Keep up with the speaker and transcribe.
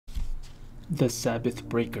The Sabbath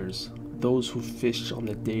breakers, those who fish on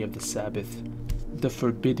the day of the Sabbath, the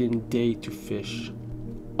forbidden day to fish.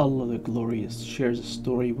 Allah the Glorious shares a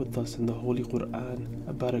story with us in the Holy Quran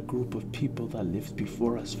about a group of people that lived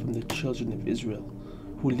before us from the children of Israel,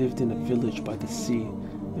 who lived in a village by the sea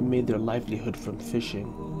and made their livelihood from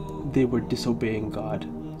fishing. They were disobeying God,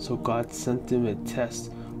 so God sent them a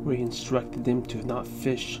test where He instructed them to not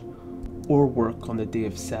fish or work on the day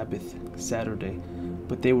of Sabbath, Saturday,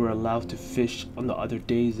 but they were allowed to fish on the other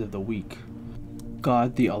days of the week.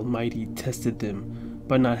 God the Almighty tested them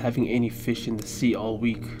by not having any fish in the sea all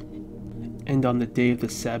week. And on the day of the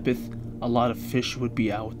Sabbath, a lot of fish would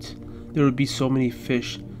be out. There would be so many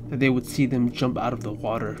fish that they would see them jump out of the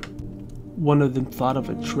water. One of them thought of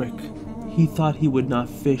a trick. He thought he would not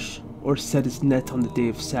fish or set his net on the day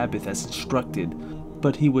of Sabbath as instructed,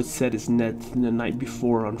 but he would set his net the night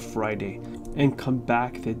before on Friday and come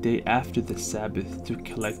back the day after the Sabbath to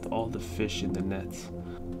collect all the fish in the net.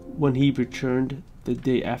 When he returned the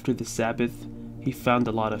day after the Sabbath, he found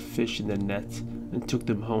a lot of fish in the net and took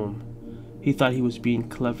them home. He thought he was being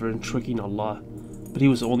clever and tricking Allah, but he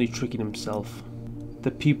was only tricking himself.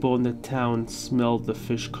 The people in the town smelled the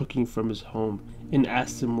fish cooking from his home and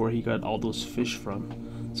asked him where he got all those fish from,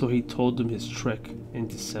 so he told them his trick and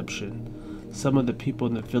deception. Some of the people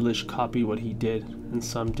in the village copied what he did, and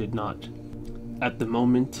some did not. At the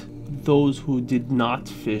moment, those who did not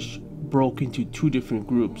fish broke into two different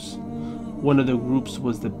groups. One of the groups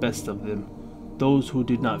was the best of them, those who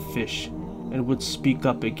did not fish, and would speak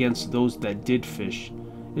up against those that did fish.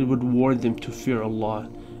 It would warn them to fear Allah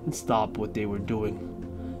and stop what they were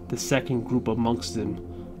doing. The second group amongst them,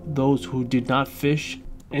 those who did not fish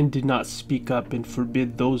and did not speak up and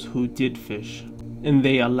forbid those who did fish, and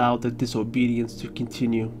they allowed the disobedience to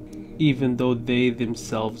continue. Even though they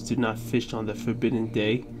themselves did not fish on the forbidden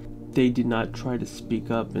day, they did not try to speak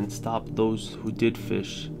up and stop those who did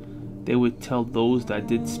fish. They would tell those that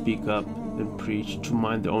did speak up and preach to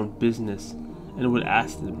mind their own business, and would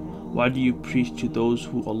ask them, "Why do you preach to those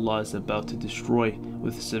who Allah is about to destroy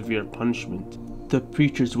with severe punishment?" The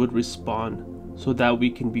preachers would respond, "So that we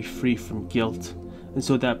can be free from guilt, and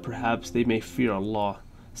so that perhaps they may fear Allah,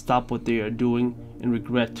 stop what they are doing, and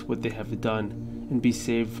regret what they have done, and be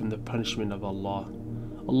saved from the punishment of Allah.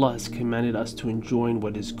 Allah has commanded us to enjoin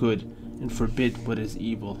what is good and forbid what is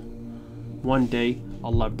evil." One day,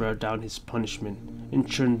 Allah brought down His punishment and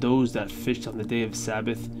turned those that fished on the day of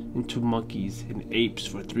Sabbath into monkeys and apes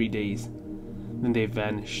for 3 days. Then they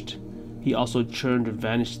vanished. He also turned and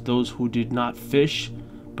vanished those who did not fish,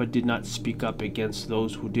 but did not speak up against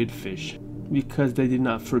those who did fish, because they did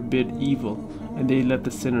not forbid evil, and they let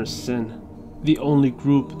the sinners sin. The only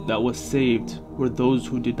group that was saved were those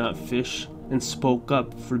who did not fish and spoke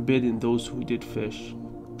up, forbidding those who did fish.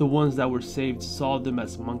 The ones that were saved saw them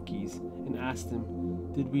as monkeys and asked them,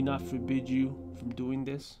 "Did we not forbid you from doing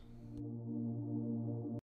this?"